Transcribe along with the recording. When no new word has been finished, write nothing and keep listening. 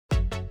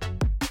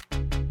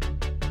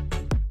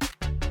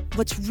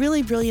what's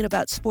really brilliant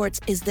about sports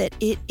is that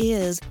it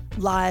is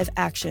live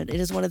action. It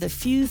is one of the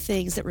few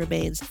things that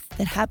remains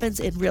that happens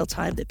in real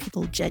time that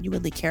people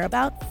genuinely care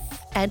about.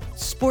 And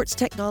sports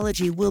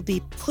technology will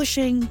be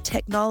pushing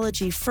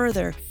technology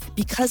further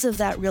because of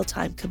that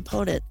real-time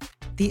component.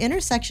 The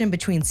intersection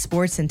between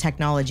sports and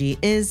technology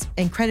is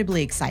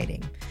incredibly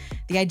exciting.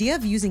 The idea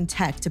of using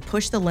tech to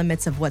push the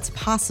limits of what's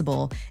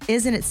possible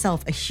is in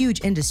itself a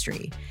huge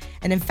industry.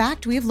 And in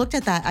fact, we have looked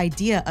at that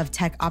idea of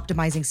tech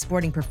optimizing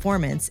sporting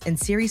performance in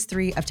Series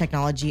 3 of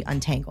Technology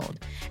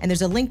Untangled. And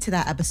there's a link to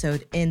that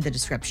episode in the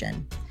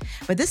description.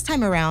 But this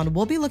time around,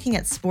 we'll be looking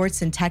at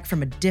sports and tech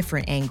from a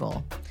different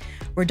angle.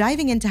 We're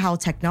diving into how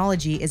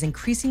technology is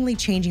increasingly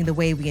changing the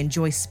way we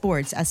enjoy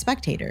sports as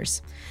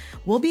spectators.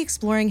 We'll be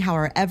exploring how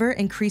our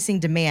ever-increasing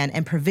demand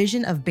and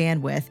provision of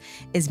bandwidth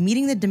is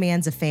meeting the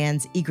demands of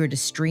fans eager to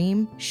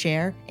stream,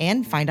 share,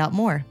 and find out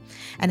more,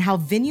 and how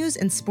venues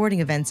and sporting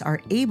events are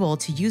able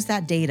to use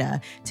that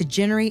data to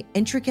generate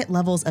intricate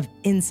levels of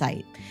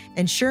insight,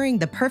 ensuring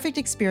the perfect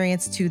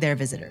experience to their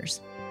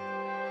visitors.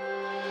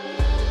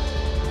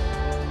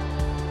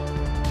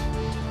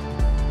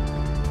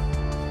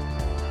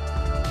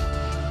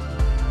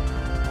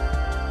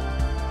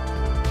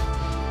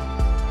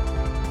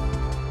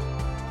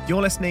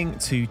 You're listening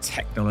to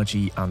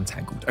Technology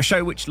Untangled, a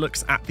show which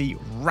looks at the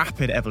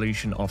rapid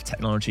evolution of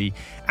technology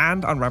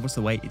and unravels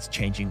the way it's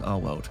changing our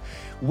world.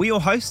 We're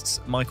your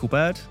hosts, Michael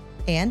Bird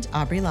and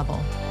Aubrey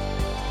Lovell.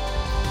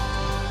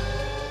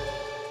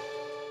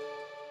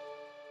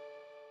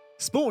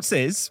 Sports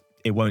is,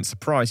 it won't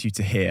surprise you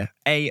to hear,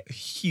 a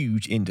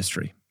huge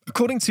industry.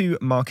 According to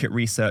market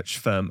research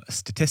firm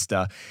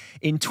Statista,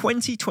 in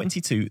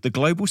 2022, the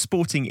global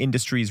sporting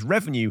industry's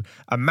revenue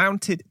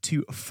amounted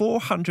to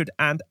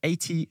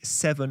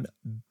 $487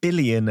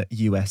 billion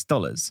US.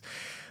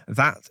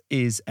 That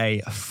is a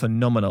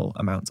phenomenal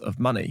amount of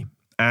money.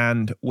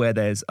 And where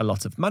there's a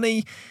lot of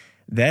money,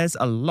 there's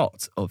a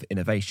lot of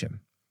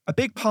innovation. A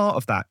big part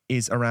of that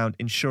is around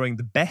ensuring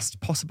the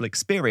best possible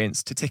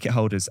experience to ticket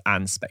holders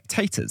and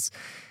spectators.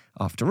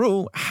 After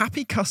all,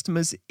 happy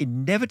customers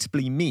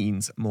inevitably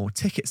means more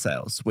ticket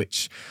sales,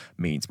 which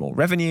means more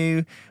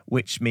revenue,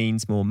 which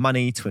means more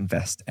money to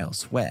invest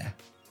elsewhere.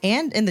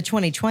 And in the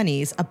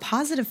 2020s, a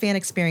positive fan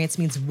experience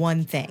means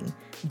one thing: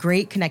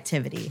 great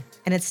connectivity.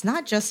 And it's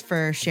not just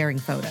for sharing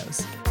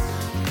photos.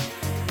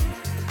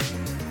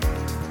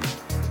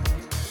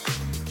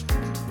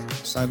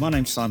 So my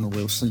name's Simon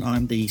Wilson.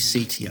 I'm the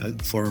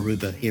CTO for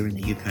Aruba here in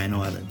the UK and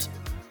Ireland.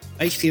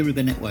 HPE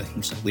Aruba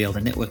Networking, so we are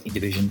the networking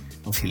division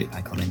of Hewlett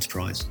Packard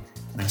Enterprise.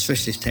 And our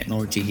specialist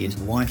technology is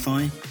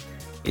Wi-Fi,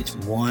 it's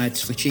wired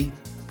switching,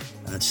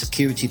 the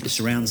security that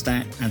surrounds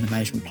that, and the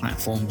management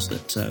platforms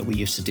that we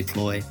use to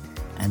deploy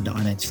and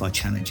identify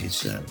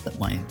challenges that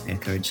might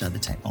occur inside the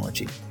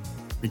technology.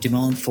 The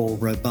demand for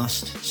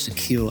robust,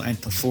 secure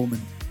and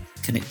performant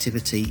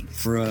connectivity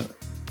for a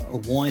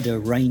wider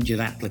range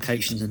of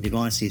applications and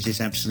devices is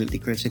absolutely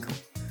critical.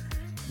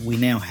 We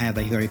now have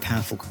a very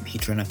powerful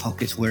computer in our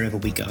pockets wherever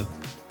we go.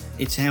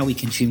 It's how we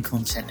consume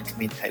content and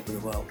communicate with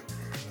the world.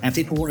 And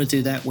people want to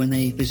do that when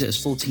they visit a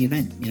sporting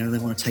event. You know, they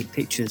want to take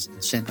pictures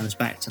and send those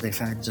back to their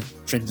friends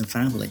and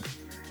family.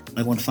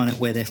 They want to find out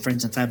where their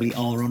friends and family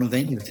are on a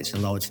venue, if it's a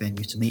large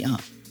venue, to meet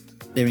up.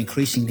 They're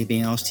increasingly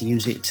being asked to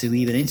use it to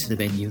even enter the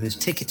venue as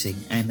ticketing.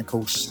 And of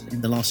course, in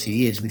the last few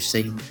years, we've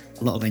seen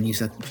a lot of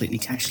venues are completely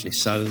cashless.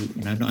 So,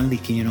 you know, not only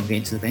can you not get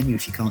into the venue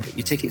if you can't get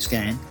your ticket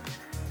scanned,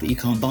 but you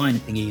can't buy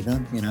anything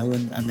either, you know,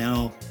 and they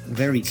are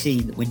very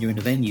keen that when you're in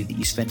a venue that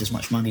you spend as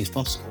much money as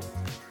possible.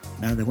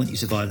 You know, they want you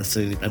to buy the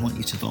food, they want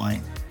you to buy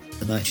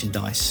the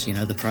merchandise, you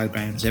know, the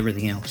programs,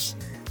 everything else.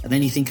 And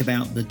then you think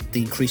about the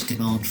increased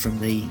demand from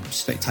the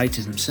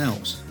spectators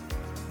themselves.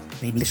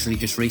 I mean, literally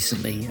just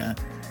recently,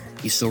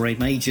 you saw a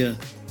major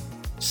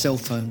cell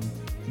phone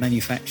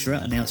manufacturer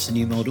announce a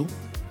new model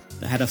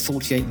that had a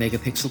 48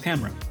 megapixel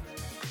camera.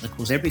 And of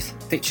course, every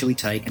picture we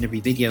take and every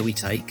video we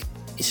take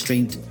is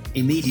streamed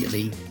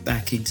immediately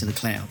back into the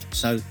cloud.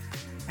 So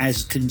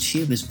as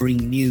consumers bring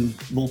new,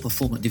 more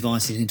performant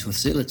devices into a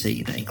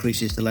facility, that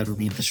increases the level of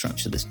the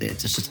infrastructure that's there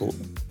to support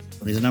them.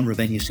 Well, there's a number of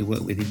venues we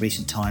work with in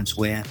recent times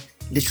where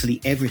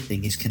literally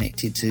everything is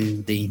connected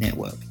to the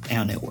network,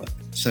 our network.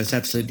 So it's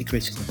absolutely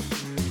critical.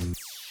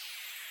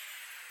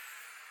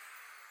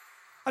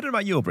 I don't know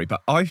about you, Aubrey,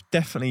 but I've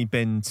definitely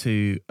been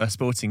to a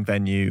sporting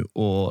venue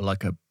or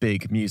like a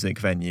big music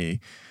venue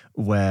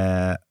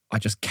where I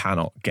just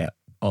cannot get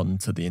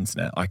onto the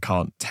internet. I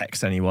can't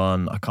text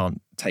anyone. I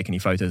can't take any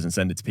photos and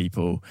send it to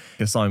people.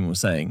 As Simon was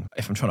saying,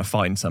 if I'm trying to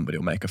find somebody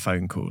or make a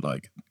phone call,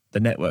 like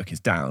the network is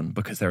down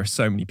because there are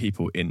so many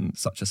people in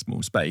such a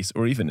small space,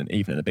 or even in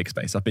a big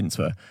space. I've been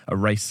to a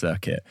race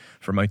circuit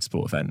for a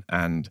motorsport event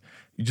and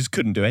you just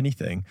couldn't do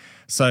anything.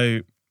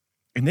 So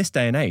in this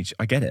day and age,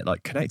 I get it.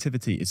 Like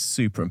connectivity is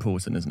super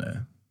important, isn't it?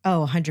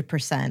 Oh,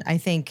 100%. I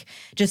think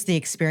just the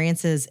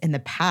experiences in the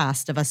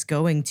past of us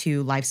going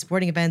to live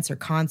sporting events or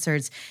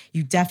concerts,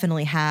 you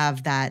definitely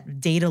have that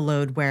data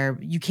load where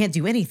you can't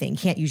do anything. You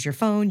can't use your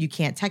phone, you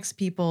can't text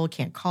people,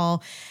 can't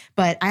call.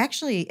 But I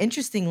actually,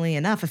 interestingly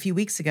enough, a few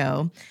weeks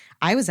ago,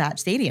 I was at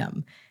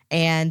Stadium.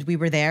 And we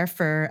were there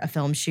for a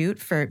film shoot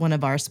for one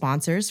of our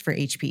sponsors for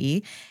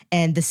HPE.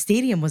 And the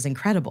stadium was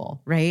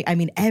incredible, right? I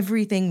mean,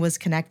 everything was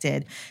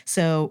connected.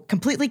 So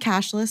completely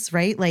cashless,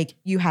 right? Like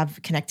you have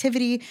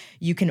connectivity,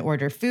 you can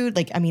order food.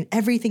 Like, I mean,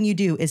 everything you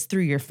do is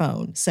through your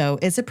phone. So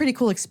it's a pretty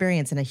cool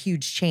experience and a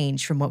huge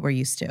change from what we're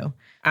used to.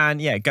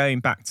 And yeah, going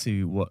back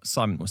to what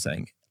Simon was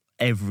saying,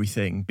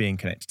 everything being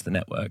connected to the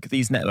network.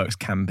 These networks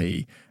can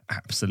be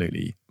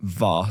absolutely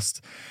vast.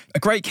 A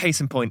great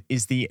case in point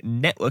is the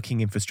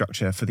networking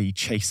infrastructure for the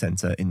Chase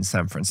Center in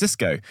San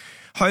Francisco,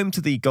 home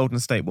to the Golden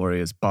State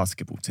Warriors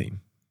basketball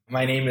team.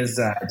 My name is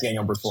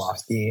Daniel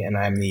Brusilovsky, and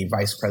I'm the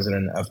Vice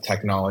President of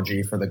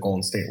Technology for the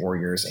Golden State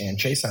Warriors and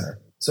Chase Center.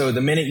 So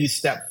the minute you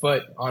step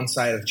foot on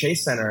site of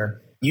Chase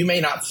Center, you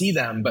may not see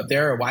them, but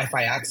there are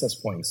Wi-Fi access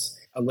points,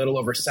 a little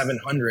over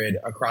 700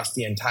 across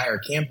the entire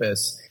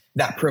campus,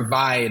 that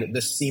provide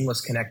the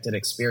seamless connected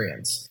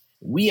experience.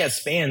 We as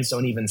fans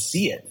don't even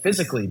see it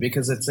physically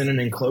because it's in an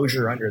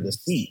enclosure under the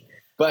seat.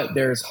 But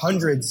there's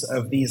hundreds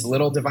of these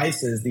little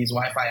devices, these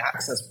Wi-Fi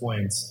access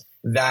points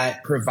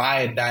that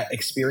provide that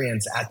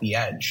experience at the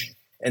edge.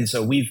 And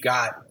so we've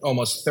got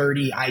almost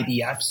 30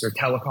 IDFs or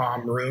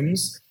telecom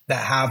rooms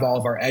that have all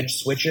of our edge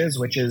switches,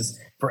 which is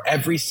for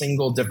every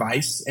single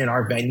device in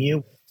our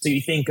venue. So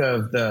you think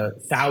of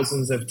the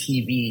thousands of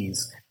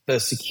TVs, the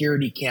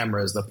security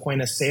cameras, the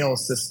point of sale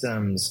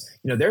systems,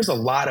 there's a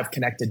lot of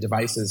connected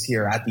devices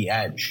here at the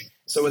edge.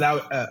 So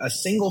without a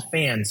single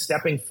fan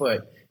stepping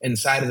foot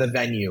inside of the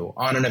venue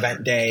on an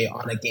event day,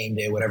 on a game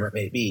day, whatever it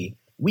may be,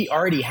 we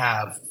already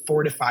have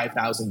 4,000 to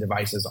 5,000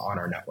 devices on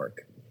our network.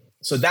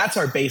 So that's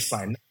our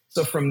baseline.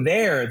 So from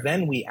there,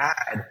 then we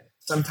add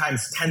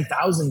sometimes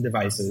 10,000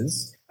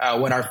 devices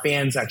when our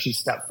fans actually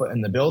step foot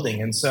in the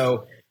building. And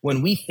so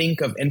when we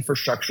think of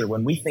infrastructure,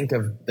 when we think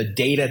of the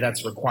data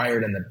that's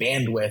required and the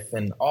bandwidth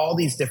and all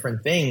these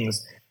different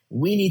things,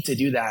 we need to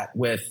do that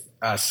with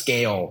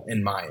scale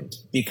in mind,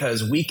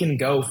 because we can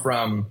go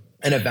from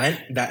an event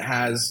that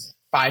has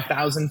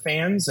 5,000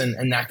 fans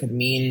and that could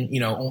mean,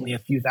 only a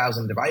few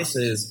thousand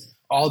devices,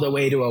 all the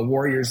way to a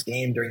Warriors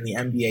game during the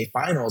NBA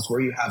Finals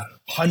where you have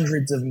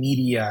hundreds of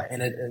media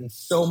and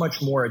so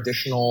much more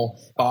additional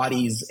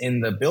bodies in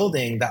the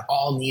building that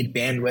all need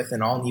bandwidth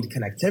and all need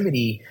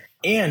connectivity.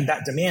 And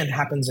that demand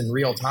happens in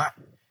real time,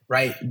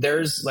 right?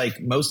 There's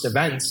like most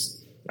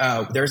events,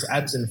 there's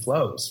ebbs and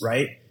flows,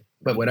 right?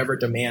 But whatever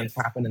demands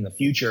happen in the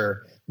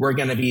future, we're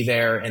going to be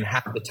there and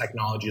have the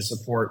technology to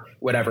support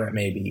whatever it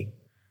may be.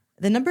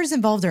 The numbers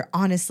involved are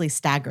honestly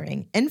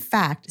staggering. In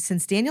fact,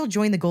 since Daniel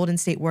joined the Golden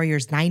State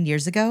Warriors 9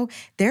 years ago,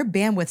 their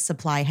bandwidth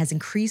supply has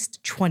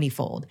increased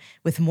 20-fold,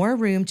 with more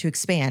room to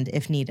expand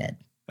if needed.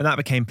 And that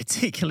became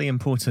particularly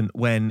important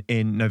when,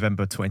 in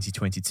November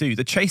 2022,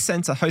 the Chase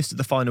Center hosted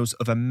the finals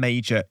of a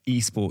major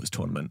esports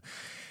tournament.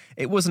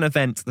 It was an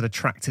event that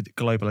attracted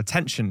global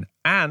attention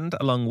and,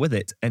 along with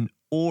it, an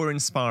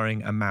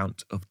awe-inspiring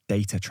amount of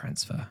data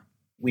transfer.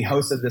 We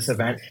hosted this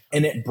event,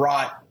 and it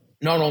brought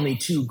not only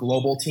two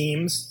global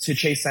teams to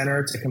Chase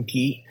Center to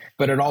compete,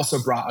 but it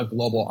also brought a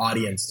global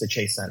audience to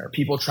Chase Center.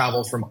 People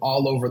traveled from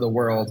all over the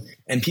world,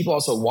 and people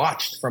also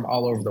watched from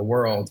all over the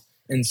world.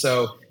 And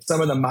so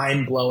some of the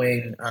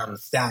mind-blowing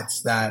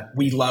stats that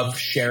we love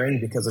sharing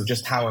because of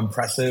just how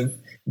impressive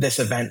this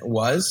event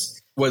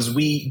was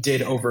we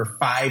did over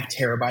 5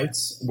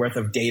 terabytes worth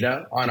of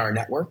data on our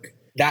network.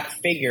 That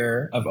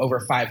figure of over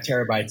 5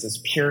 terabytes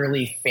is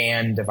purely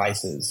fan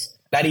devices.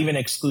 That even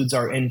excludes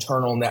our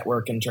internal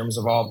network in terms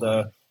of all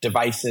the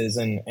devices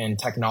and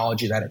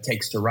technology that it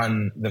takes to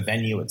run the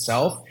venue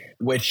itself,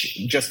 which,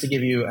 just to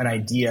give you an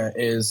idea,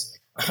 is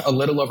a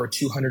little over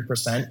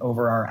 200%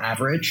 over our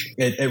average.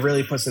 It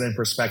really puts it in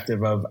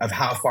perspective of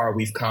how far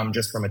we've come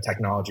just from a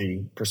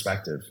technology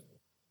perspective.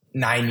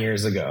 9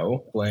 years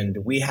ago, when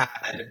we had,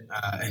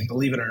 and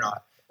believe it or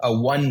not, a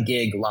 1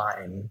 gig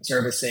line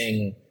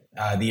servicing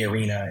the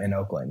arena in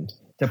Oakland.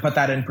 To put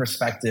that in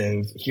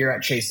perspective, here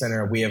at Chase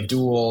Center, we have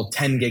dual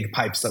 10 gig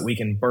pipes that we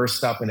can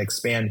burst up and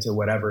expand to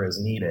whatever is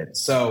needed.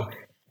 So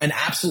an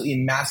absolutely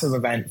massive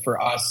event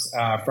for us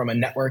from a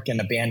network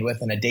and a bandwidth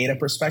and a data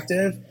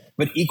perspective,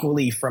 but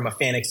equally from a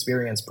fan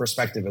experience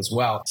perspective as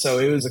well. So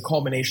it was a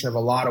culmination of a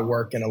lot of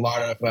work and a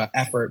lot of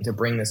effort to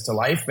bring this to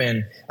life.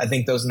 And I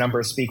think those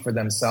numbers speak for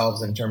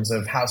themselves in terms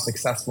of how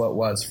successful it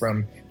was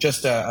from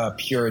just a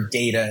pure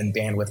data and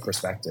bandwidth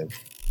perspective.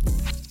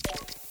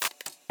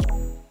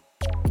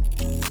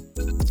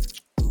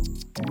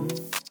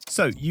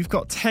 So you've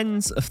got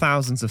tens of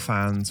thousands of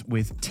fans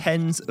with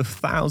tens of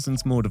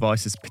thousands more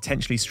devices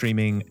potentially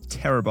streaming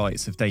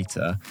terabytes of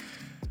data.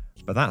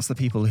 But that's the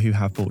people who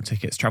have bought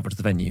tickets, travelled to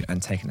the venue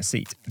and taken a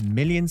seat.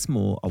 Millions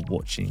more are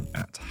watching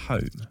at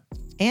home.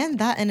 And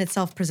that in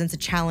itself presents a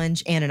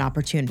challenge and an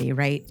opportunity,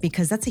 right?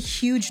 Because that's a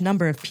huge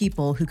number of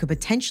people who could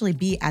potentially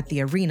be at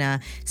the arena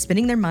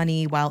spending their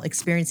money while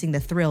experiencing the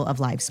thrill of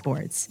live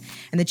sports.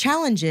 And the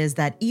challenge is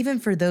that even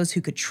for those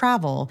who could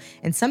travel,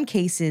 in some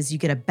cases, you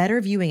get a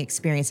better viewing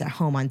experience at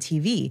home on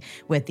TV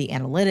with the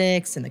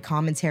analytics and the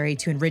commentary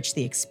to enrich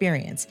the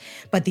experience.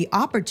 But the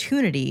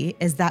opportunity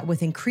is that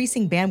with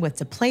increasing bandwidth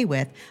to play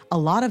with, a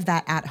lot of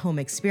that at-home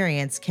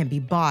experience can be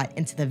bought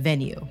into the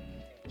venue.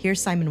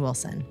 Here's Simon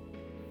Wilson.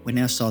 We're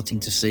now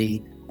starting to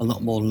see a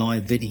lot more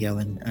live video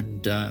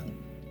and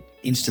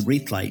instant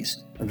replays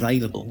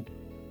available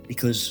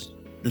because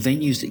the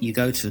venues that you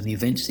go to and the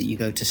events that you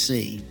go to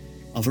see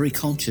are very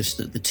conscious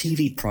that the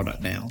TV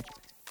product now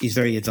is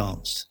very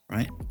advanced,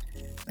 right?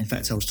 In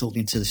fact, I was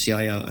talking to the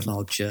CIO at a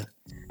large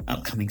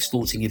upcoming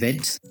sporting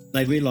event.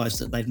 They realised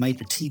that they've made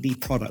the TV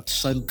product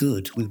so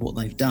good with what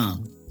they've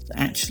done that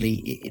actually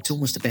it's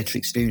almost a better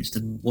experience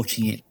than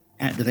watching it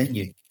at the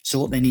venue. So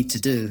what they need to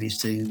do is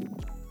to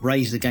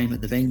raise the game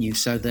at the venue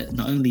so that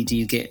not only do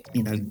you get,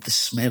 the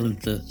smell of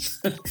the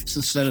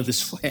smell of the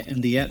sweat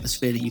and the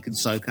atmosphere that you can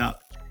soak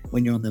up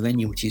when you're on the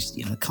venue, which is,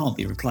 can't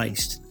be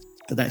replaced.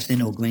 But that's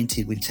then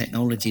augmented with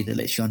technology that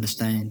lets you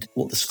understand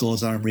what the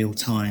scores are in real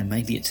time.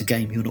 Maybe it's a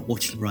game you're not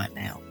watching right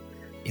now.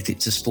 If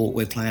it's a sport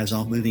where players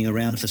are moving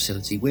around a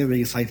facility, where are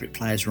your favourite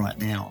players right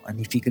now? And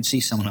if you can see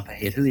someone up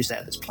ahead, who is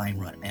that that's playing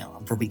right now?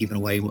 I'm probably giving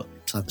away what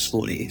type of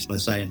sport it is by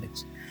saying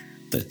this.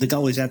 But the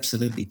goal is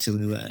absolutely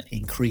to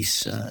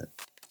increase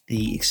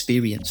the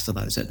experience for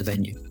those at the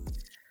venue.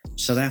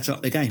 So they have to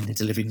up their game. They're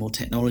delivering more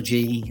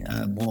technology,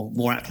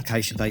 more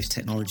application-based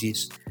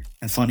technologies,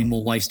 and finding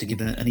more ways to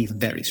give an even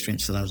better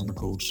experience for those on the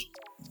course.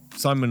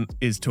 Simon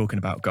is talking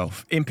about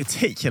golf, in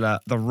particular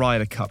the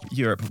Ryder Cup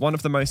Europe, one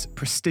of the most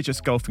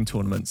prestigious golfing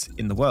tournaments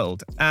in the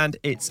world. And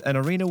it's an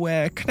arena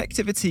where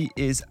connectivity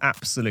is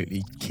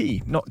absolutely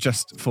key, not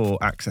just for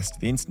access to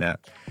the internet,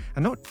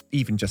 and not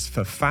even just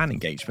for fan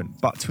engagement,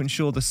 but to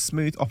ensure the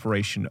smooth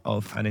operation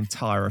of an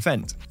entire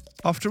event.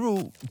 After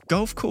all,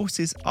 golf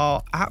courses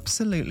are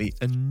absolutely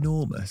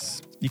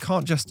enormous. You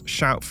can't just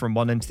shout from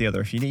one end to the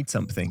other if you need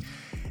something.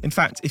 In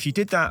fact, if you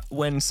did that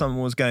when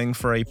someone was going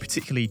for a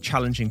particularly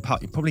challenging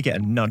putt, you'd probably get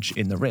a nudge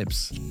in the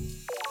ribs.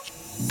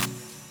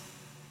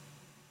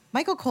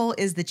 Michael Cole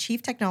is the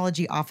Chief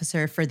Technology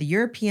Officer for the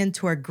European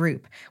Tour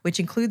Group,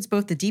 which includes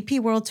both the DP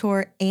World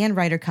Tour and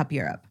Ryder Cup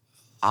Europe.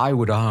 I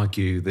would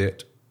argue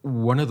that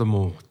one of the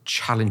more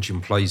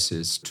challenging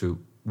places to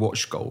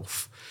watch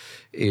golf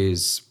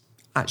is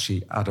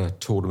actually at a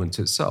tournament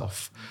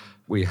itself.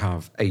 We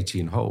have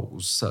 18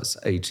 holes, that's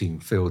 18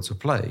 fields of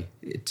play.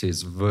 It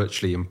is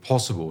virtually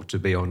impossible to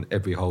be on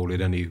every hole at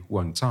any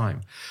one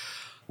time.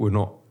 We're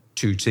not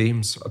two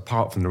teams,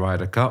 apart from the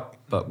Ryder Cup,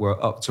 but we're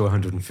up to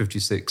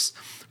 156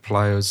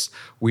 players.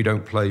 We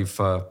don't play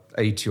for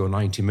 80 or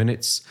 90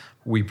 minutes,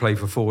 we play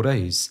for 4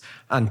 days.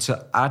 And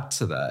to add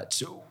to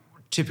that,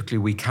 typically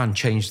we can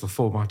change the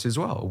format as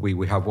well.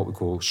 We have what we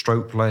call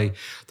stroke play.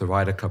 The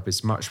Ryder Cup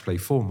is match play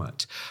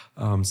format.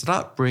 So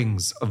that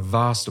brings a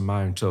vast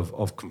amount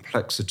of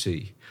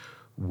complexity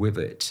with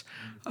it.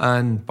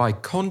 And by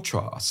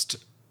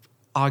contrast,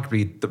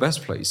 arguably the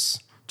best place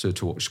to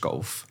watch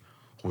golf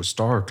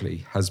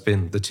historically has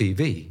been the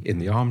TV in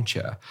the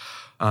armchair.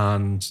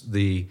 And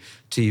the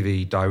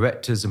TV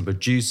directors and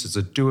producers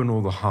are doing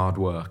all the hard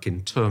work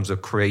in terms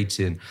of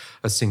creating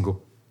a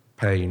single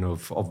pane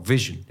of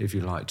vision, if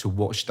you like, to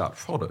watch that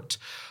product.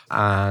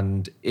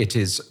 And it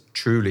is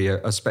truly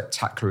a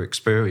spectacular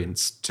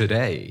experience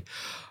today.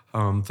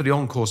 For the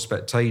on-course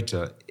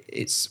spectator,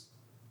 it's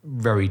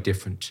very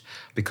different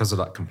because of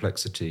that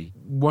complexity.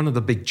 One of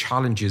the big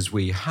challenges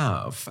we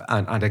have,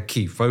 and a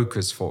key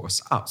focus for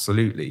us,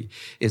 absolutely,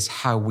 is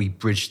how we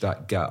bridge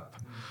that gap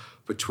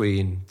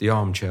between the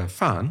armchair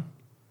fan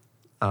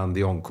and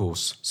the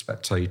on-course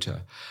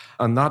spectator.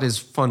 And that is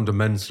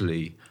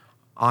fundamentally,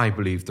 I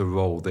believe, the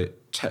role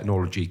that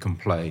technology can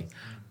play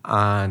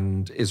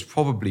and is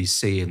probably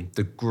seeing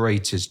the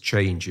greatest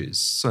changes,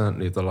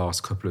 certainly of the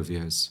last couple of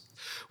years.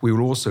 We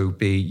will also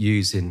be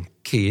using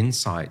key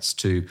insights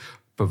to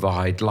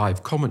provide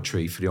live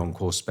commentary for the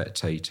on-course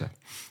spectator.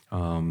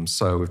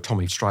 So if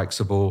Tommy strikes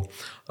a ball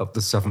up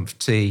the seventh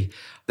tee,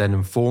 then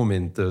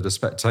informing the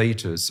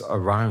spectators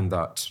around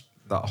that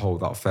hole,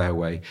 that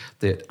fairway,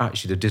 that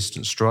actually the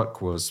distance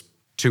struck was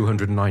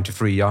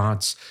 293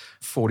 yards,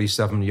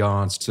 47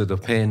 yards to the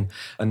pin,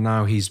 and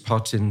now he's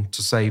putting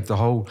to save the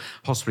hole,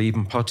 possibly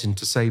even putting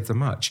to save the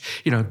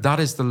match. That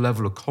is the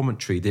level of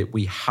commentary that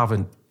we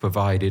haven't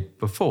provided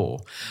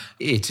before.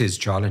 It is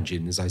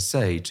challenging, as I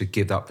say, to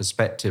give that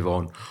perspective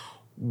on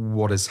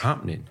what is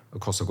happening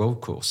across a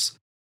golf course.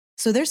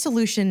 So their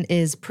solution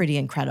is pretty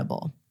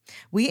incredible.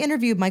 We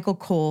interviewed Michael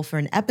Cole for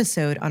an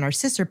episode on our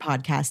sister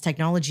podcast,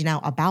 Technology Now,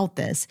 about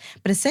this,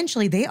 but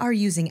essentially they are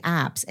using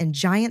apps and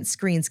giant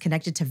screens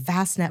connected to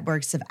vast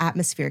networks of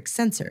atmospheric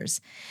sensors.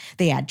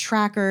 They add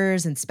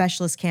trackers and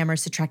specialist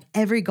cameras to track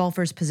every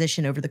golfer's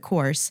position over the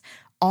course,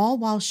 all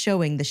while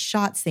showing the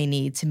shots they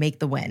need to make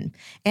the win,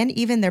 and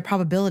even their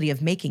probability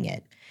of making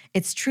it.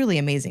 It's truly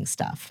amazing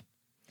stuff.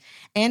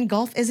 And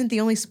golf isn't the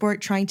only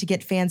sport trying to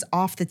get fans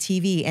off the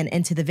TV and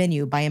into the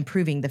venue by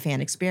improving the fan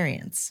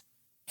experience.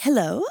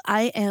 Hello,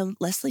 I am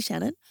Leslie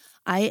Shannon.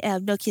 I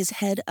am Nokia's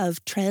head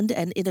of trend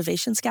and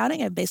innovation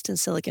scouting. I'm based in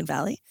Silicon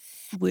Valley.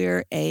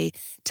 We're a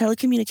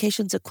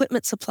telecommunications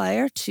equipment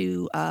supplier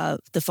to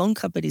the phone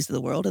companies of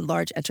the world and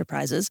large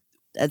enterprises.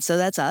 And so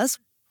that's us.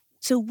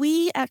 So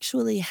we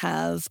actually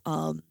have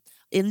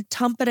in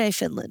Tampere,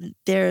 Finland,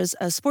 there's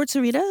a sports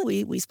arena.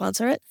 We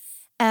sponsor it.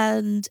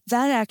 And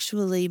that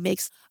actually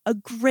makes a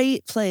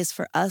great place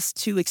for us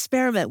to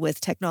experiment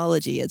with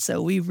technology. And so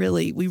we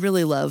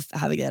really love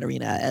having that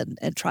arena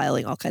and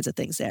trialing all kinds of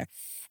things there.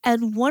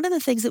 And one of the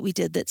things that we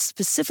did that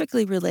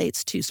specifically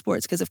relates to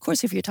sports, because of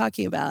course, if you're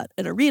talking about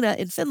an arena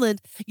in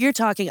Finland, you're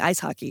talking ice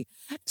hockey.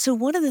 So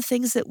one of the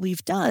things that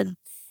we've done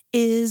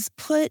is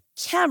put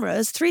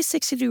cameras,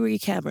 360-degree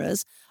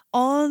cameras,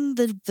 on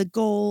the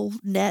goal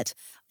net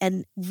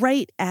and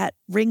right at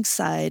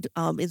ringside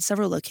in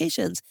several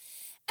locations,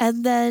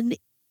 and then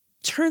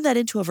turn that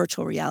into a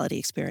virtual reality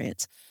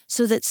experience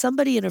so that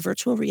somebody in a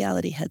virtual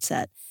reality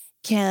headset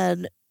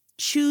can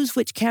choose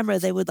which camera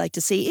they would like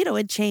to see,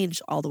 and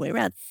change all the way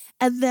around.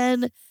 And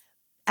then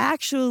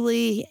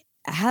actually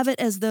have it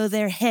as though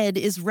their head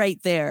is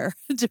right there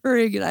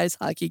during an ice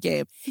hockey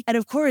game. And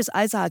of course,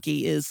 ice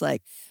hockey is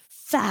like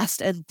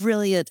fast and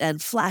brilliant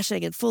and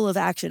flashing and full of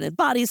action and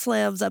body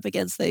slams up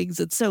against things.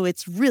 And so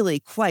it's really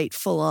quite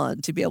full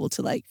on to be able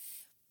to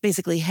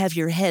basically have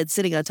your head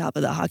sitting on top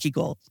of the hockey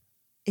goal.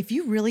 If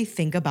you really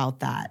think about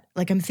that,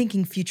 I'm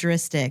thinking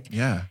futuristic.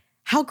 Yeah.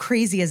 How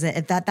crazy is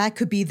it that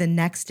could be the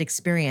next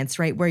experience,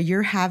 right? Where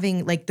you're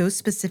having those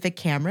specific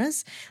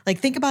cameras.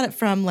 Think about it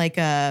from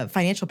a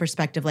financial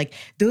perspective.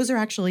 Those are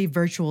actually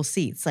virtual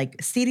seats.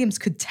 Stadiums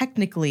could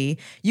technically,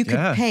 you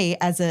could pay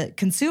as a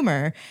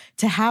consumer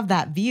to have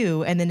that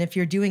view. And then if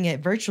you're doing it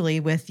virtually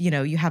with,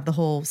 you have the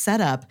whole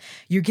setup,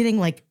 you're getting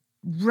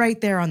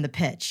right there on the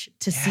pitch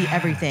to see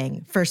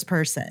everything first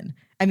person.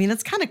 I mean,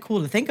 that's kind of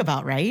cool to think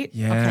about, right?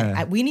 Yeah.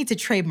 Okay, we need to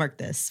trademark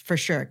this for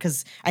sure,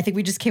 because I think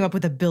we just came up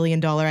with $1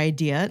 billion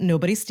idea.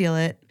 Nobody steal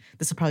it.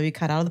 This will probably be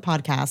cut out of the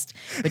podcast.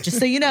 But just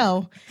so you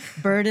know,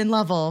 Bird and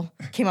Lovell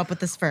came up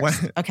with this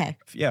first. Okay.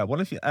 Yeah, what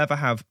if you ever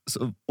have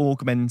sort of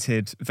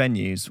augmented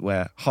venues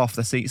where half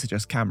the seats are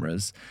just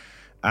cameras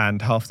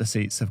and half the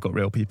seats have got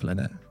real people in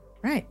it?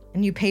 Right.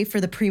 And you pay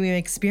for the premium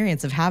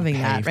experience of having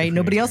that, right?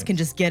 Nobody else can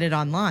just get it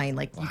online.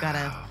 You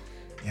gotta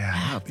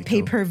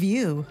pay per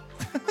view.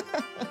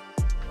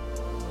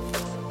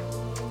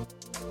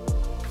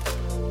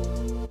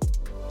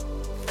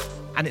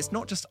 And it's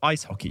not just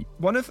ice hockey.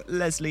 One of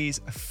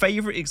Leslie's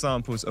favorite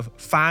examples of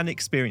fan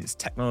experience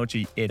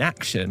technology in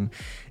action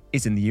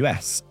is in the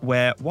US,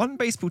 where one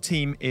baseball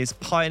team is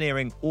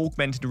pioneering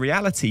augmented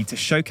reality to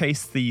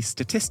showcase the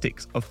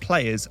statistics of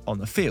players on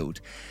the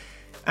field.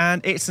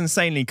 And it's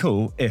insanely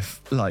cool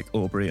if, like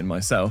Aubrey and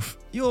myself,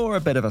 you're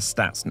a bit of a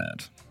stats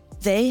nerd.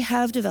 They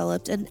have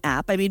developed an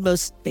app. I mean,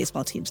 most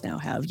baseball teams now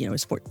have,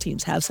 sport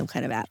teams have some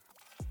kind of app.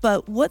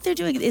 But what they're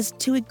doing is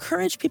to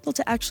encourage people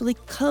to actually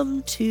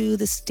come to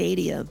the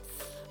stadium.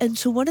 And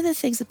so one of the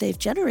things that they've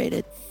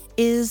generated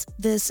is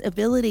this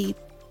ability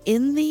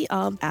in the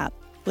app,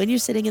 when you're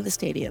sitting in the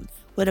stadium,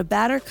 when a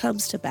batter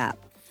comes to bat,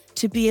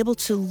 to be able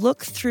to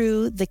look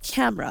through the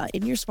camera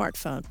in your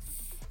smartphone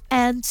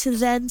and to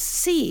then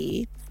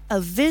see a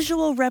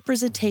visual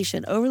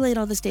representation overlaid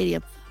on the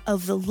stadium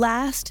of the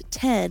last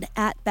 10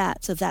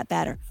 at-bats of that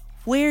batter.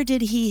 Where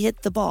did he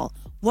hit the ball?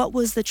 What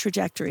was the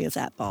trajectory of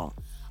that ball?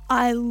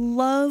 I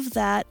love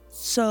that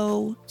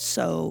so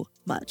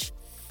much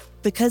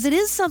because it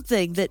is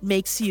something that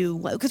makes you,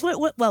 because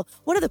one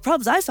of the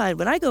problems I find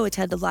when I go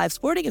attend a live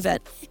sporting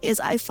event is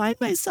I find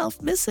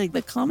myself missing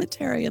the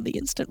commentary and the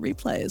instant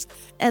replays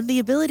and the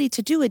ability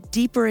to do a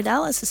deeper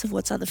analysis of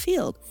what's on the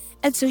field.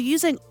 And so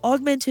using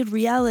augmented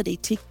reality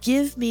to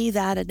give me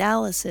that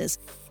analysis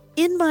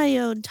in my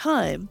own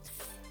time,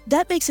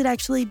 that makes it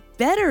actually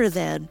better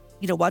than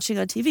watching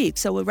on TV.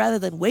 So rather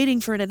than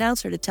waiting for an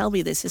announcer to tell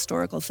me this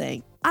historical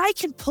thing, I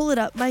can pull it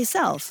up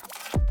myself.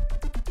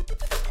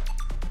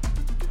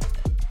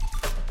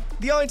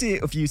 The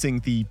idea of using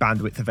the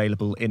bandwidth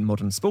available in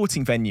modern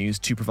sporting venues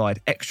to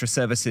provide extra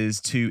services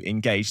to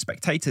engage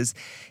spectators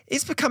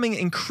is becoming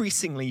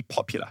increasingly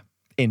popular.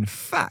 In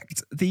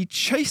fact, the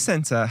Chase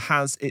Center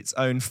has its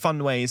own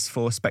fun ways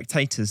for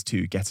spectators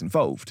to get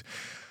involved.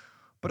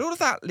 But all of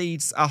that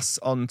leads us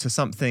on to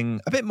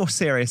something a bit more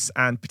serious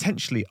and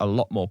potentially a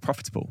lot more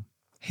profitable.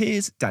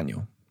 Here's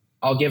Daniel.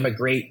 I'll give a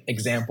great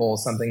example,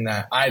 something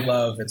that I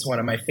love. It's one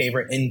of my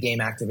favorite in-game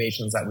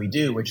activations that we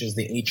do, which is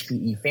the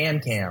HPE Fan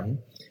Cam,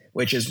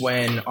 which is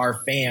when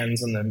our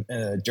fans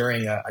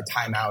during a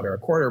timeout or a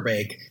quarter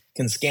break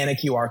can scan a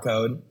QR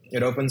code.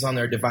 It opens on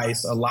their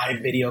device, a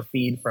live video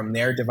feed from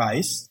their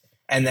device.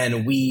 And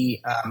then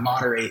we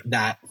moderate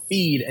that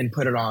feed and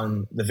put it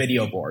on the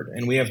video board.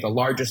 And we have the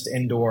largest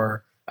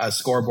indoor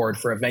scoreboard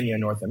for a venue in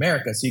North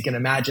America. So you can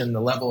imagine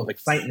the level of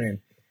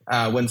excitement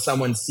when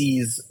someone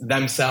sees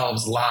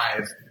themselves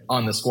live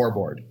on the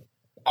scoreboard.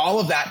 all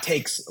of that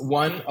takes,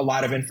 one, a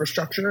lot of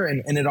infrastructure,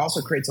 and it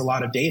also creates a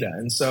lot of data.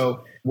 And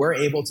so we're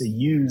able to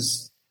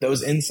use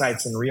those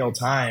insights in real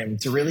time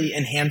to really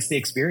enhance the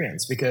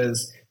experience,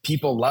 because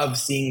people love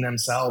seeing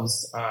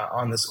themselves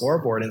on the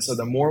scoreboard. And so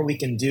the more we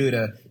can do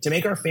to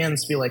make our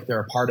fans feel like they're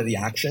a part of the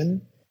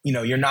action,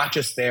 you're not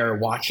just there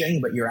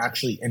watching, but you're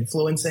actually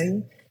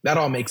influencing, that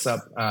all makes up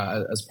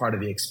as part of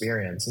the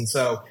experience. And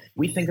so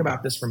we think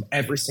about this from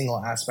every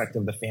single aspect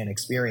of the fan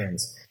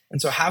experience.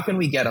 And so how can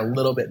we get a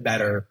little bit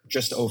better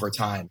just over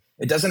time?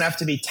 It doesn't have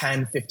to be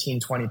 10, 15,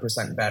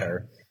 20%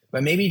 better,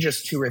 but maybe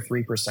just 2 or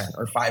 3%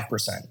 or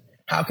 5%.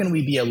 How can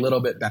we be a little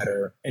bit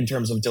better in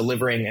terms of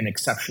delivering an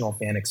exceptional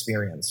fan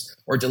experience,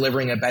 or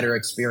delivering a better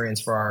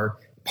experience for our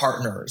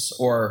partners,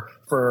 or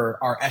for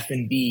our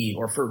F&B,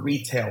 or for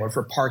retail, or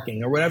for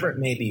parking, or whatever it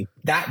may be?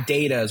 That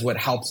data is what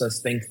helps us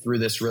think through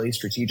this really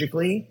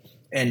strategically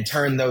and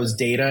turn those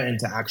data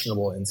into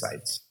actionable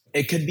insights.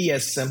 It could be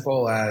as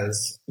simple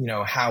as,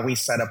 how we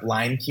set up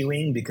line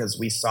queuing, because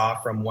we saw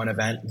from one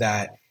event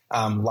that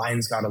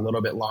lines got a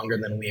little bit longer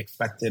than we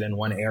expected in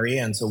one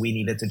area. And so we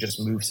needed to just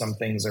move some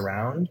things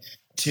around,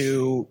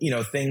 to,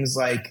 things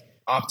like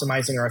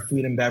optimizing our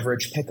food and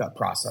beverage pickup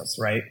process,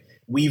 right?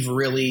 We've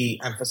really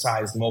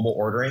emphasized mobile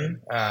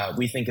ordering.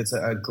 We think it's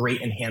a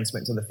great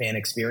enhancement to the fan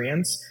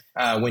experience.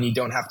 When you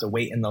don't have to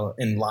wait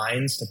in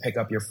lines to pick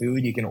up your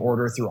food, you can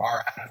order through our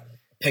app,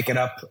 pick it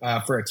up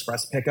for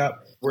express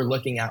pickup. We're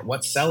looking at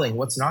what's selling,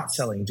 what's not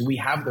selling. Do we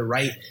have the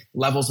right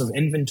levels of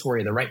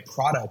inventory, the right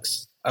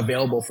products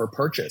available for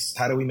purchase?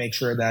 How do we make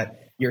sure that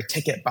your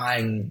ticket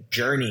buying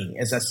journey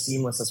is as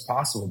seamless as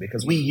possible?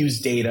 Because we use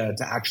data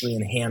to actually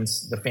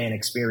enhance the fan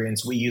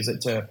experience. We use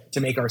it to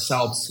make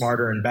ourselves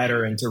smarter and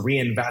better, and to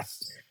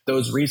reinvest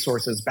those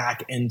resources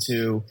back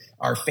into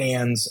our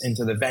fans,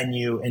 into the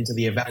venue, into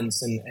the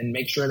events, and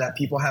make sure that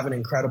people have an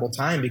incredible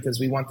time, because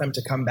we want them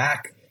to come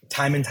back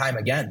time and time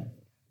again.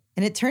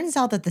 And it turns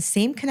out that the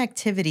same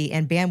connectivity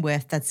and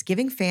bandwidth that's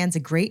giving fans a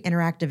great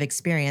interactive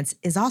experience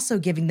is also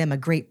giving them a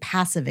great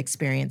passive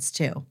experience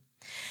too.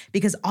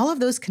 Because all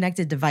of those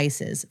connected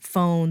devices,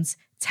 phones,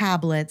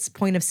 tablets,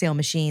 point-of-sale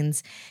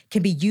machines,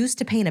 can be used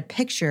to paint a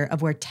picture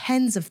of where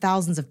tens of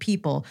thousands of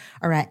people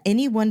are at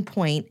any one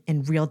point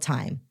in real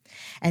time.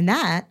 And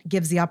that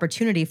gives the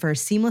opportunity for a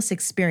seamless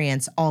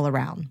experience all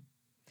around.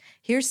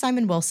 Here's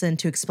Simon Wilson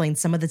to explain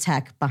some of the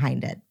tech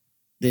behind it.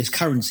 There's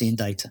currency in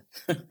data.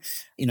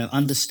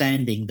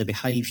 Understanding the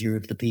behavior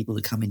of the people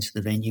that come into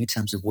the venue in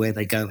terms of where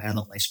they go, how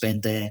long they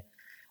spend there,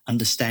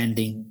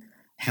 understanding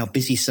how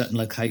busy certain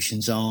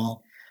locations are.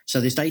 So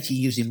there's data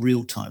used in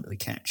real time that we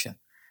capture,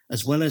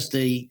 as well as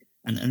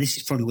and this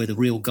is probably where the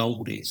real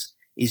gold is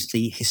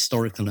the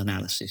historical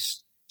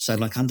analysis. So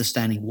like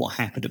understanding what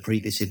happened at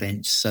previous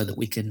events, so that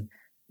we can,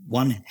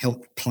 one,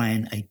 help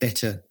plan a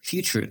better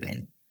future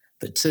event,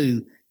 but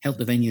two, help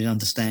the venue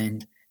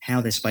understand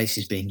how their space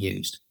is being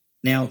used.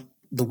 Now,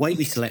 the way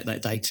we collect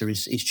that data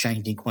is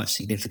changing quite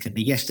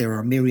significantly. Yes, there are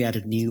a myriad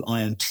of new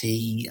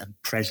IoT and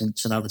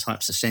presence and other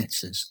types of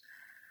sensors,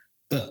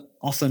 but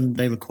often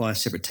they require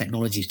separate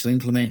technologies to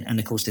implement, and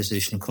of course there's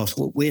additional costs.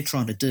 What we're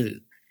trying to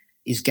do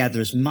is gather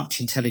as much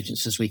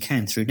intelligence as we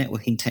can through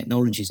networking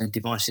technologies and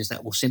devices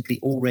that will simply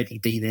already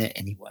be there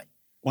anyway.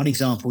 One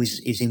example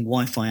is in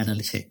Wi-Fi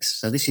analytics.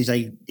 So this is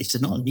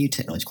it's not a new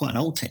technology, it's quite an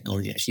old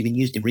technology, actually been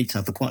used in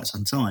retail for quite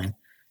some time,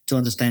 to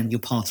understand your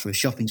path through a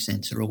shopping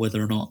centre, or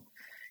whether or not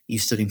you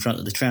stood in front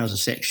of the trouser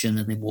section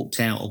and then walked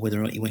out, or whether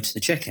or not you went to the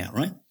checkout,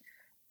 right?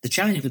 The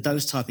challenge with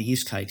those type of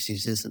use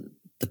cases is that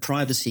the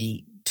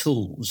privacy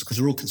tools,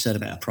 because we're all concerned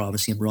about our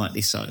privacy, and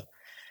rightly so,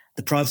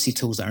 the privacy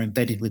tools that are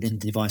embedded within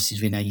the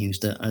devices we now use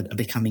are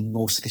becoming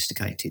more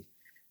sophisticated.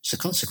 So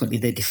consequently,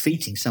 they're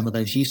defeating some of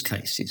those use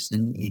cases.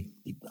 And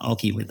you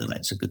argue whether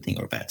that's a good thing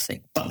or a bad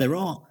thing. But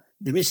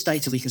there is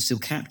data we can still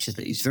capture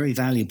that is very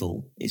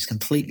valuable. It's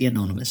completely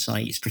anonymous,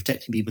 i.e. it's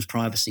protecting people's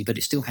privacy, but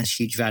it still has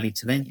huge value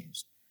to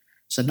venues.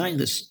 So knowing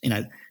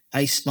that,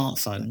 a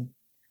smartphone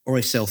or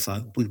a cell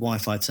phone with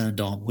Wi-Fi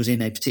turned on was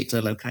in a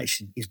particular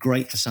location is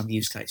great for some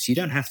use case. You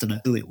don't have to know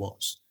who it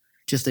was,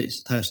 just that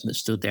it's the person that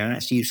stood there, and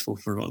that's useful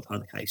for a lot of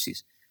other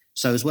cases.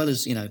 So as well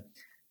as,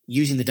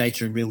 using the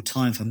data in real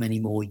time for many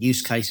more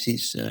use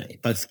cases,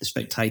 both for the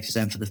spectators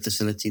and for the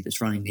facility that's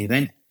running the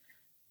event,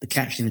 the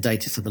capturing the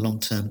data for the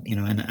long-term,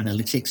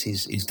 analytics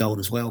is gold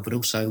as well, but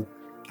also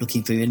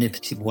looking for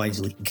innovative ways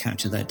that we can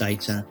capture that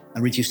data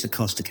and reduce the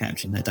cost of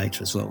capturing that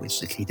data as well, which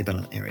is a key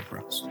development area for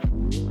us.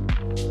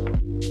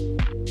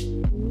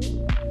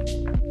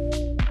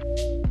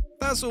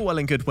 That's all well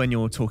and good when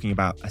you're talking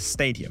about a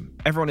stadium.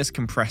 Everyone is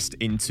compressed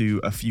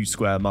into a few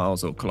square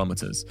miles or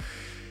kilometres.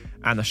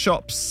 And the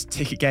shops,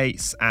 ticket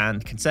gates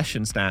and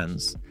concession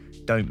stands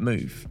don't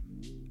move.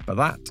 But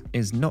that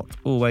is not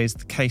always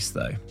the case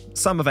though.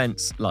 Some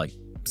events, like,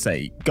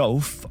 say,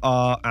 golf,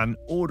 are an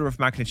order of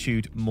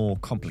magnitude more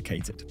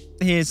complicated.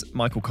 Here's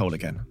Michael Cole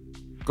again.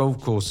 Golf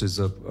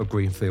courses are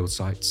greenfield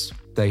sites.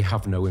 They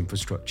have no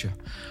infrastructure.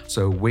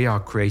 So we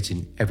are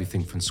creating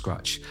everything from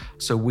scratch.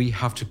 So we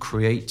have to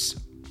create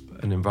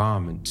an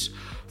environment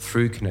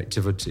through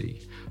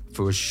connectivity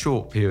for a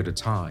short period of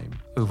time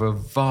over a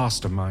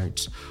vast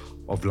amount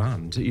of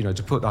land.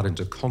 To put that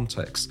into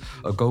context,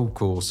 a golf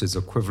course is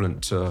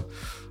equivalent to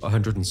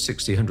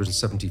 160,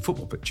 170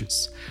 football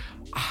pitches.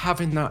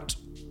 Having that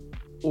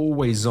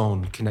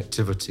always-on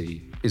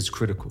connectivity is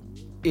critical.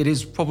 It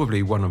is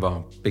probably one of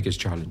our biggest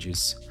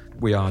challenges.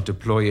 We are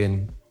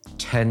deploying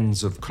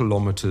tens of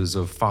kilometers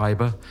of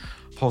fiber,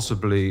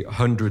 possibly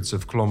hundreds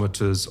of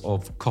kilometers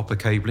of copper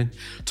cabling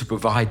to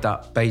provide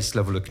that base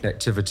level of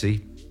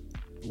connectivity.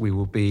 We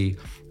will be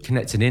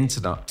connecting into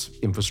that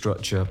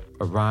infrastructure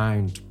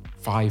around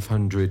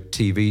 500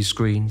 TV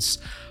screens.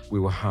 We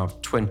will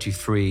have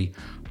 23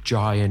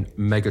 giant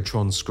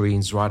Megatron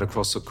screens right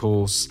across the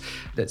course.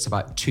 That's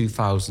about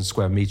 2,000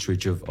 square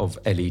meterage of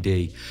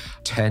LED,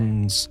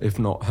 tens, if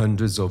not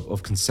hundreds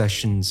of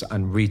concessions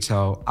and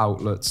retail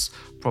outlets,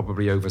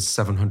 probably over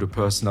 700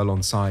 personnel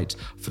on site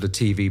for the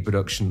TV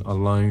production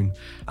alone.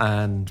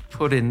 And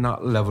putting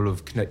that level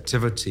of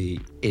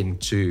connectivity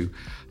into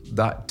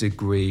that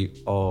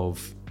degree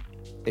of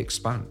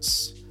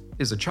expanse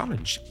is a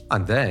challenge.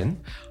 And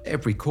then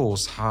every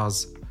course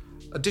has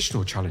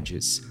additional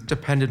challenges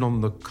depending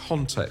on the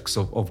context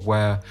of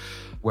where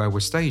we're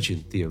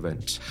staging the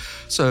event.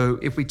 So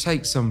if we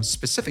take some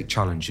specific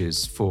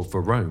challenges for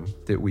Rome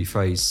that we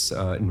face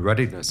in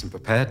readiness and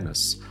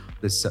preparedness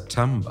this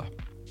September,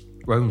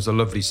 Rome's a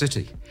lovely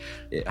city.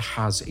 It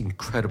has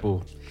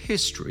incredible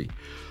history.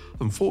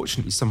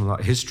 Unfortunately, some of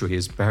that history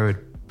is buried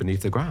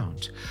beneath the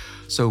ground.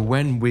 So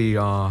when we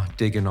are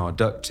digging our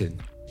ducting,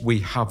 we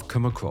have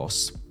come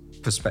across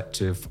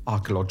prospective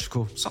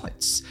archaeological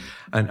sites.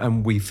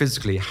 And we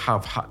physically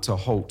have had to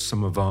halt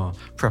some of our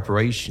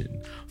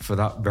preparation for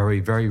that very,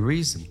 very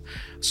reason.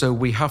 So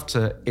we have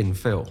to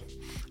infill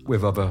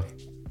with other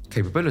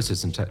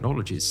capabilities and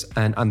technologies.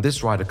 And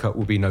this Ryder Cup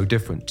will be no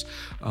different.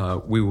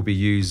 We will be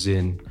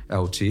using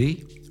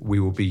LTE, we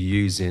will be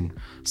using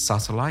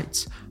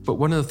satellites. But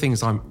one of the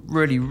things I'm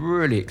really,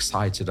 really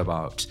excited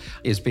about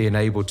is being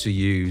able to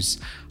use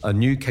a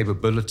new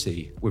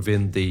capability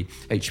within the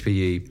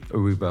HPE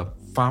Aruba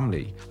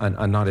family,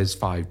 and that is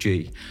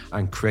 5G,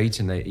 and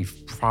creating a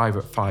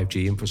private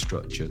 5G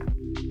infrastructure.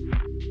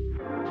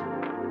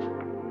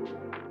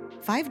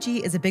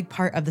 5G is a big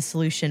part of the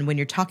solution when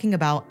you're talking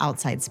about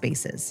outside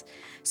spaces.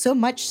 So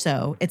much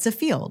so, it's a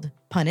field,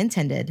 pun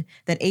intended,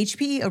 that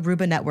HPE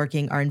Aruba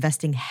Networking are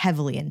investing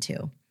heavily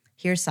into.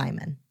 Here's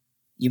Simon.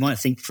 You might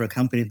think for a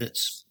company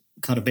that's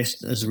kind of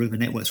best, as Aruba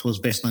Networks was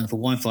best known for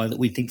Wi-Fi, that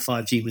we think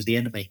 5G was the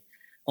enemy.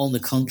 On the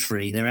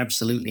contrary, they're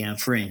absolutely our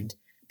friend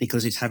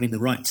because it's having the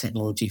right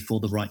technology for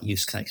the right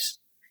use case.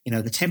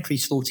 The temporary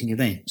sporting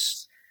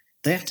events,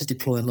 they have to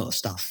deploy a lot of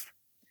stuff.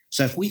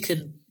 So if we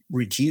can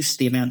reduce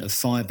the amount of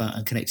fiber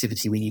and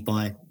connectivity we need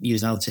by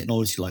using other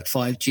technology like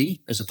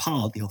 5G as a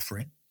part of the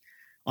offering,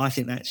 I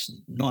think that's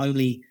not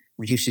only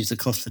reduces the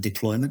cost for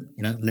deployment,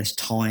 less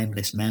time,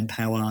 less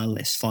manpower,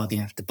 less fiber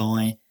you have to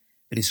buy,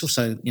 but it's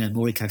also,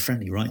 more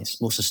eco-friendly, right?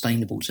 It's more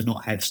sustainable to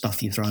not have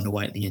stuff you're throwing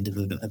away at the end of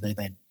an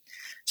event.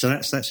 So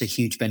that's a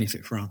huge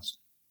benefit for us.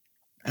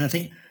 And I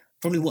think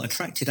probably what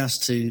attracted us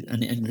to,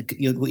 and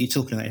what you're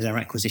talking about is our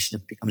acquisition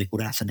of a company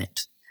called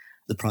Athernet,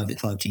 the private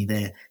 5G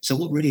there. So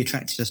what really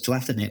attracted us to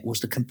Athernet was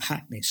the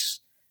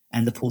compactness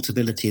and the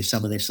portability of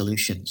some of their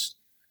solutions.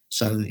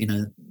 So,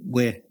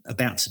 we're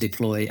about to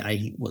deploy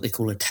what they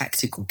call a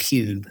tactical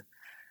cube.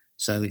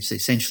 So it's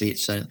essentially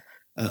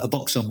a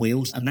box on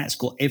wheels, and that's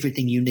got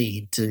everything you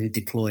need to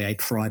deploy a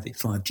private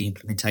 5G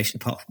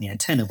implementation apart from the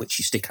antenna, which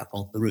you stick up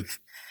on the roof.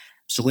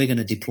 So we're going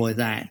to deploy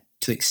that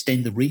to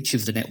extend the reach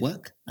of the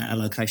network at a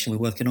location we're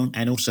working on,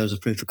 and also as a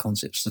proof of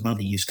concept for some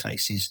other use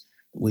cases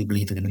that we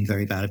believe are going to be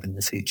very valuable in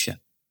the future.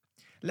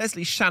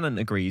 Leslie Shannon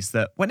agrees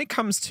that when it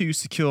comes to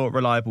secure,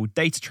 reliable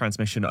data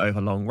transmission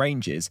over long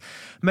ranges,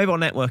 mobile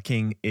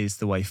networking is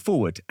the way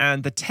forward,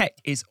 and the tech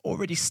is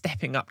already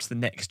stepping up to the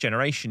next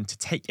generation to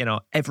take in our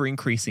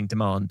ever-increasing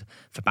demand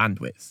for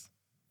bandwidth.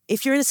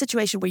 If you're in a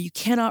situation where you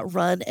cannot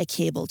run a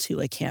cable to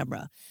a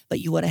camera, but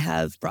you want to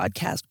have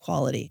broadcast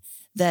quality,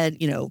 then,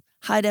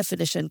 high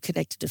definition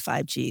connected to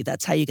 5G,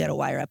 that's how you got to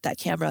wire up that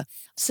camera.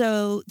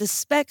 So the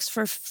specs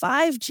for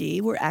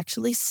 5G were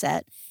actually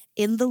set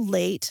in the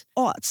late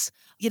aughts.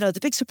 The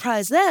big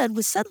surprise then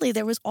was suddenly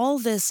there was all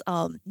this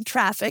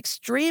traffic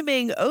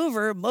streaming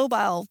over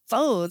mobile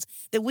phones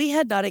that we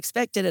had not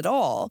expected at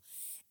all.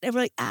 And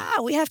we're like,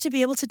 we have to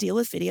be able to deal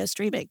with video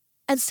streaming.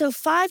 And so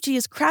 5G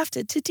is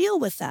crafted to deal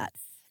with that.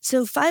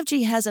 So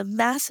 5G has a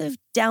massive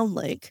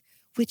downlink,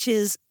 which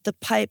is the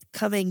pipe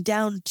coming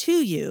down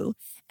to you,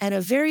 and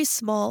a very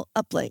small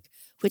uplink,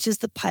 which is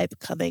the pipe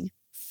coming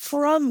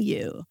from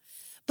you.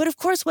 But of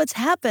course, what's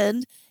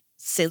happened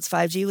since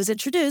 5G was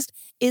introduced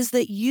is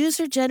that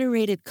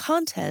user-generated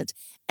content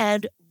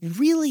and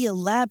really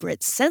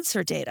elaborate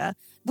sensor data,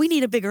 we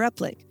need a bigger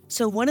uplink.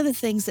 So one of the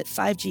things that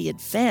 5G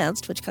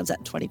Advanced, which comes out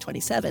in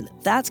 2027,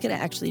 that's going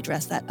to actually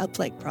address that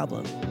uplink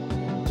problem.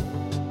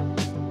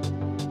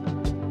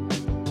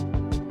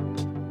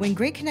 When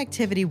great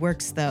connectivity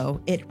works,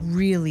 though, it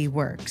really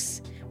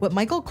works. What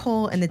Michael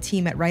Cole and the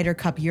team at Ryder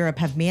Cup Europe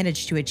have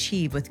managed to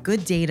achieve with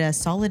good data,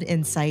 solid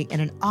insight,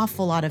 and an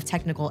awful lot of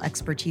technical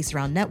expertise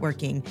around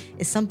networking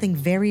is something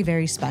very,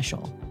 very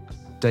special.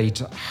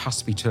 Data has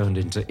to be turned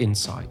into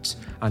insight,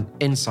 and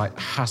insight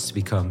has to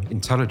become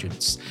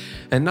intelligence.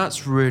 And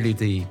that's really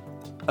the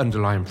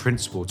underlying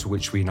principle to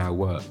which we now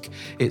work.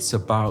 It's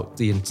about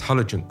the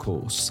intelligent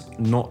course,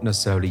 not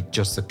necessarily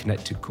just the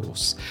connected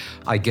course.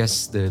 I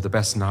guess the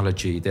best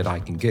analogy that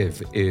I can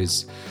give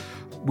is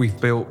we've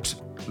built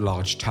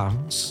large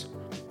towns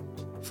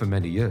for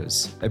many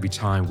years. Every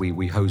time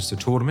we host a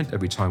tournament,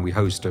 every time we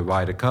host a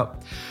Ryder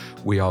Cup,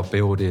 we are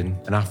building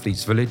an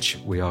athlete's village,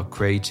 we are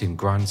creating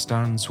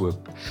grandstands, we're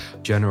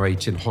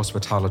generating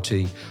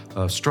hospitality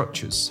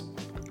structures.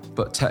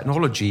 But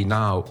technology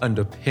now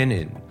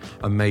underpinning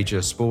a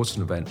major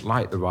sporting event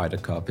like the Ryder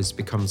Cup has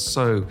become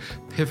so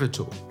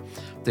pivotal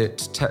that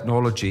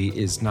technology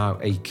is now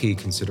a key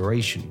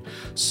consideration.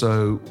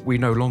 So we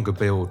no longer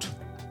build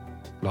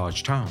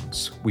large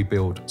towns, we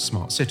build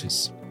smart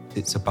cities.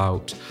 It's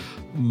about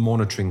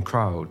monitoring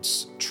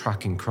crowds,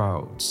 tracking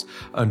crowds,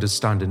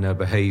 understanding their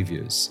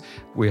behaviors.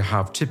 We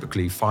have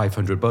typically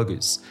 500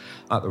 buggies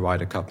at the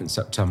Ryder Cup in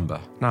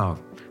September. Now,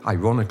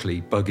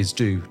 ironically, buggies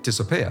do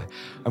disappear,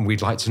 and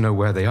we'd like to know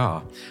where they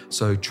are.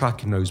 So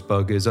tracking those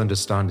buggies,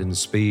 understanding the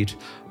speed,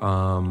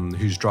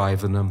 who's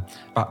driving them,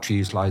 battery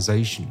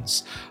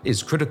utilizations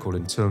is critical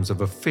in terms of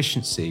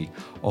efficiency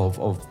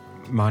of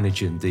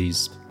managing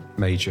these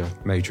major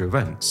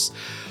events.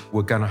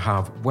 We're going to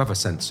have weather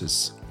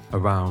sensors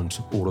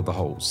around all of the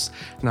holes.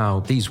 Now,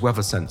 these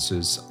weather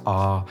sensors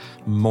are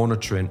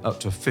monitoring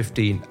up to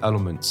 15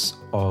 elements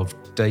of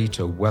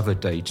data, weather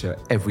data,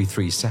 every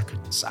 3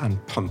 seconds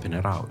and pumping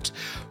it out.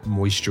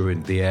 Moisture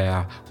in the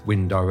air,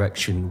 wind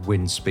direction,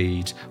 wind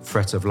speed,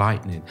 threat of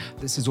lightning.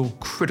 This is all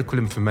critical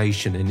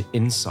information and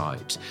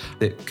insight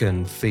that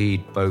can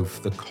feed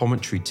both the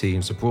commentary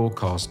teams, the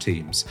broadcast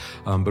teams,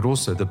 but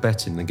also the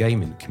betting, the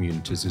gaming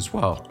communities as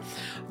well.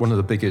 One of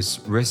the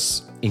biggest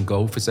risks in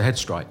golf is a head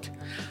strike.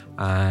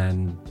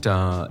 And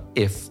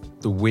if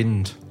the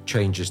wind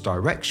changes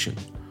direction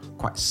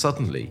quite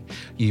suddenly,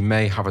 you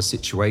may have a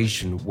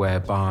situation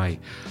whereby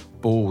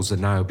balls are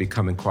now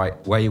becoming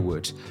quite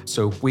wayward.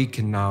 So if we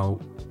can now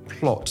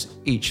plot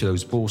each of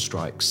those ball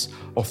strikes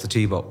off the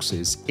tee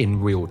boxes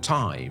in real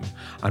time,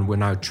 and we're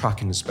now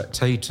tracking the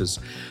spectators,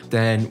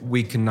 then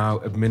we can now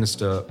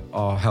administer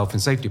our health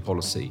and safety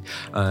policy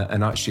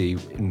and actually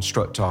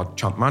instruct our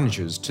champ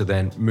managers to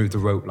then move the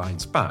rope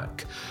lines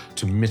back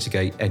to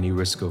mitigate any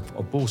risk of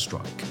a ball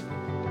strike.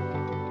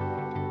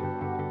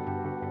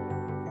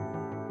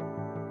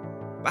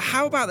 But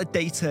how about the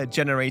data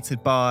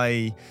generated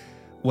by,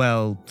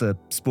 well, the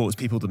sports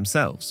people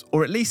themselves,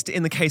 or at least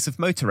in the case of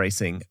motor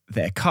racing,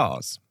 their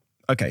cars?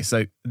 Okay,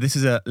 so this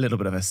is a little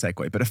bit of a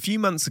segue, but a few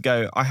months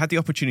ago, I had the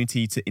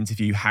opportunity to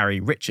interview Harry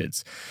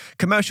Richards,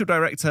 commercial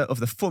director of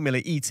the Formula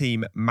E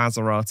team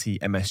Maserati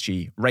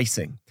MSG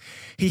Racing.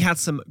 He had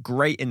some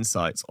great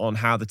insights on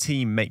how the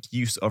team make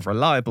use of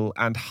reliable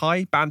and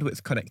high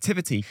bandwidth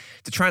connectivity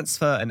to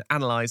transfer and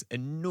analyse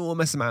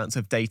enormous amounts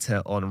of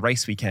data on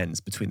race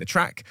weekends between the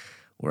track,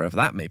 wherever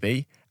that may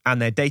be,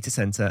 and their data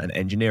centre and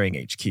engineering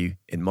HQ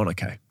in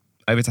Monaco.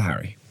 Over to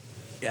Harry.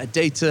 Yeah,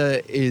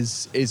 data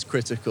is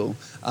critical.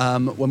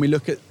 When we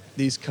look at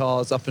these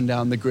cars up and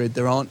down the grid,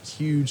 there aren't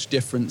huge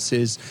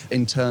differences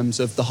in terms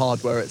of the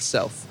hardware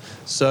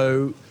itself.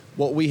 So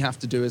what we have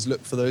to do is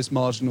look for those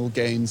marginal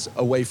gains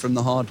away from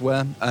the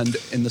hardware and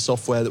in the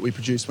software that we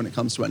produce when it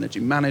comes to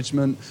energy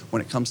management,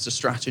 when it comes to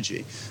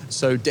strategy.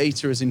 So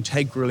data is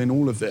integral in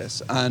all of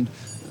this. And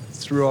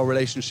through our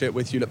relationship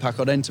with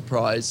Hewlett-Packard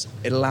Enterprise,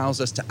 it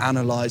allows us to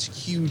analyze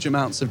huge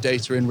amounts of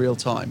data in real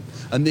time.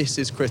 And this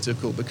is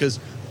critical because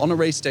on a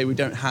race day, we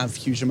don't have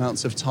huge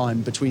amounts of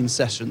time between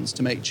sessions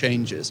to make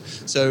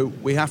changes. So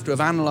we have to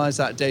have analyzed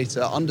that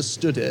data,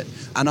 understood it,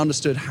 and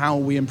understood how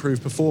we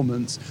improve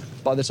performance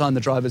by the time the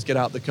drivers get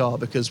out the car,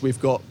 because we've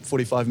got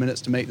 45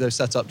 minutes to make those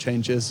setup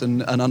changes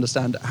and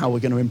understand how we're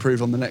going to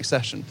improve on the next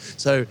session.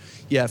 So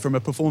yeah, from a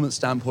performance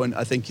standpoint,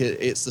 I think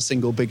it's the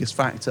single biggest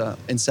factor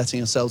in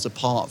setting ourselves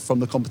apart from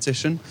the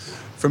competition.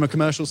 From a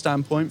commercial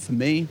standpoint, for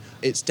me,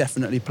 it's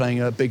definitely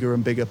playing a bigger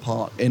and bigger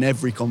part in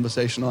every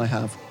conversation I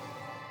have.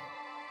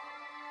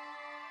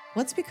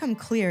 What's become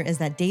clear is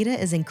that data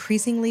is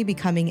increasingly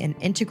becoming an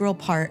integral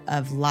part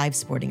of live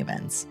sporting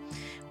events.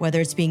 Whether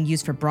it's being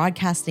used for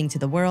broadcasting to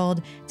the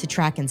world, to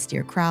track and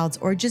steer crowds,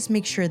 or just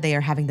make sure they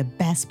are having the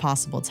best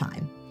possible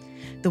time.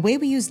 The way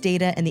we use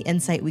data and the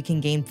insight we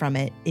can gain from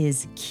it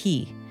is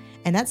key,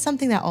 and that's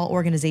something that all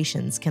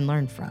organizations can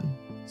learn from.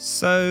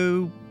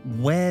 So,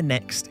 where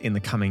next in the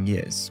coming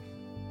years?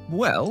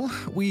 Well,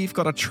 we've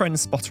got a trend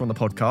spotter on the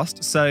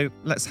podcast, so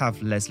let's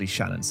have Leslie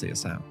Shannon see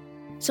us out.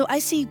 So I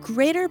see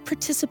greater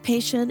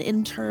participation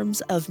in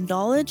terms of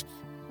knowledge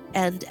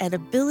and an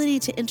ability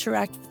to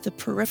interact with the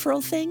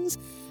peripheral things,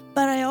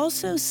 but I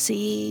also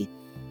see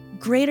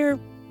greater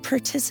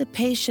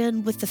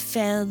participation with the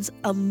fans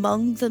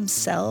among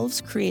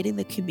themselves, creating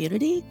the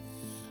community.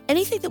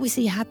 anything that we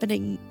see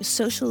happening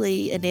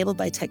socially enabled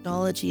by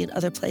technology in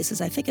other places,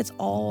 I think it's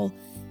all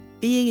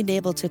being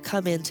enabled to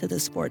come into the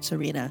sports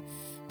arena.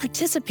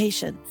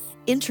 Participation,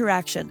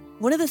 interaction.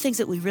 One of the things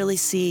that we really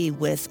see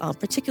with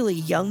particularly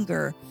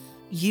younger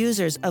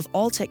users of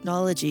all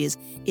technologies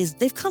is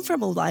they've come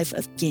from a life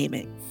of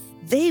gaming.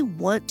 They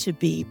want to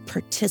be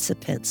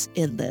participants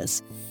in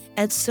this.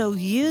 And so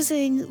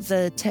using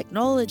the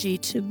technology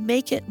to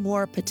make it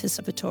more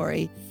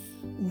participatory,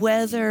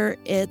 whether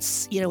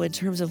it's, in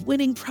terms of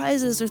winning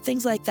prizes or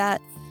things like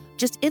that,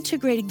 just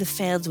integrating the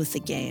fans with the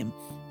game.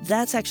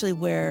 That's actually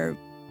where,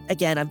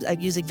 again, I'm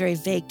using very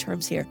vague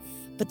terms here,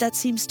 but that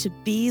seems to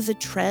be the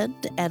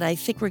trend. And I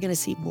think we're going to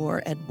see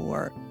more and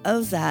more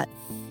of that.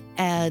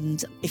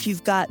 And if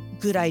you've got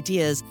good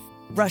ideas,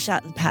 rush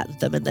out and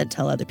patent them and then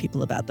tell other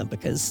people about them,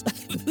 because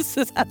this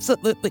is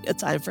absolutely a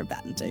time for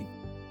patenting.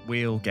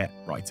 We'll get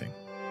writing.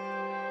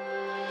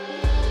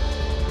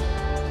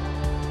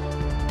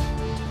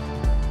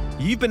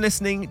 You've been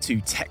listening to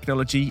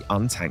Technology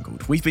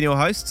Untangled. We've been your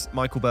hosts,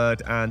 Michael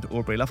Bird and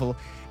Aubrey Lovell,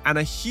 and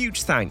a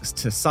huge thanks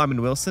to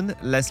Simon Wilson,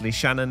 Leslie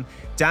Shannon,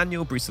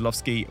 Daniel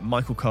Brusilovsky,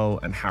 Michael Cole,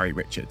 and Harry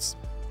Richards.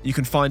 You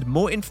can find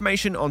more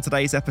information on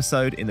today's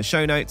episode in the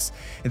show notes.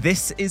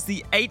 This is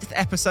the 8th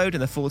episode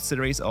in the 4th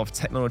series of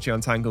Technology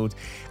Untangled,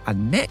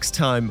 and next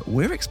time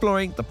we're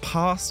exploring the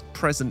past,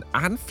 present,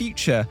 and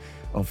future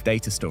of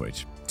data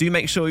storage. Do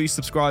make sure you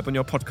subscribe on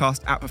your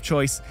podcast app of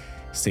choice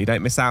so you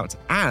don't miss out,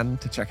 and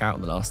to check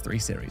out the last 3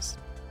 series.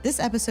 This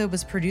episode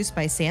was produced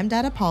by Sam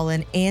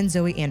Data-Paulin and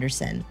Zoe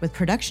Anderson, with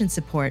production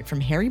support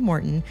from Harry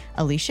Morton,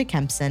 Alicia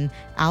Kempson,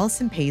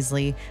 Allison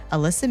Paisley,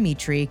 Alyssa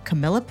Mitri,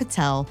 Camilla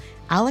Patel,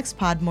 Alex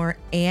Podmore,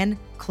 and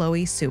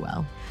Chloe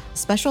Sewell.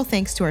 Special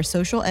thanks to our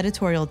social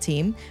editorial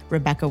team,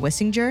 Rebecca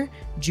Wissinger,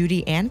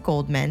 Judy Ann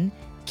Goldman,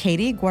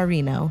 Katie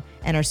Guarino,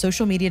 and our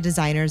social media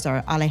designers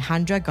are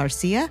Alejandra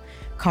Garcia,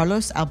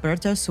 Carlos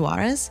Alberto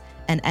Suarez,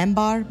 and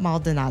Embar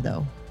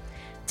Maldonado.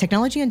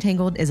 Technology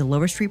Untangled is a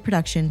Lower Street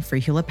production for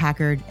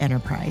Hewlett-Packard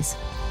Enterprise.